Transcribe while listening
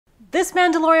This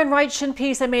Mandalorian right shin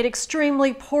piece I made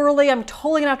extremely poorly. I'm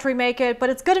totally gonna have to remake it, but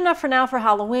it's good enough for now for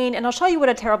Halloween, and I'll show you what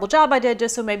a terrible job I did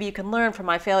just so maybe you can learn from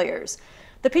my failures.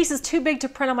 The piece is too big to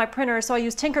print on my printer, so I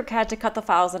used Tinkercad to cut the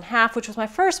files in half, which was my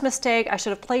first mistake. I should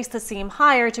have placed the seam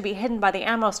higher to be hidden by the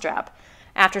ammo strap.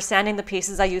 After sanding the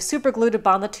pieces, I used super glue to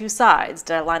bond the two sides.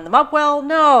 Did I line them up well?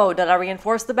 No. Did I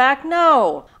reinforce the back?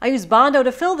 No. I used Mando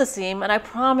to fill the seam, and I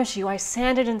promise you I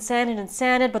sanded and sanded and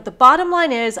sanded, but the bottom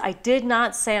line is I did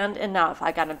not sand enough.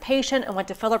 I got impatient and went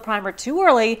to filler primer too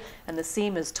early, and the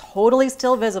seam is totally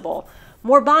still visible.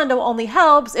 More Bondo only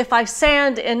helps if I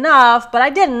sand enough, but I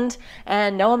didn't,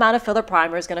 and no amount of filler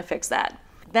primer is going to fix that.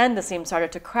 Then the seam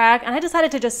started to crack, and I decided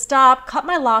to just stop, cut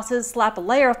my losses, slap a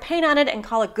layer of paint on it, and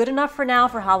call it good enough for now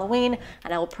for Halloween,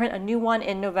 and I will print a new one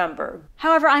in November.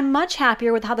 However, I'm much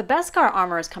happier with how the Beskar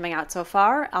armor is coming out so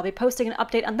far. I'll be posting an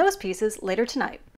update on those pieces later tonight.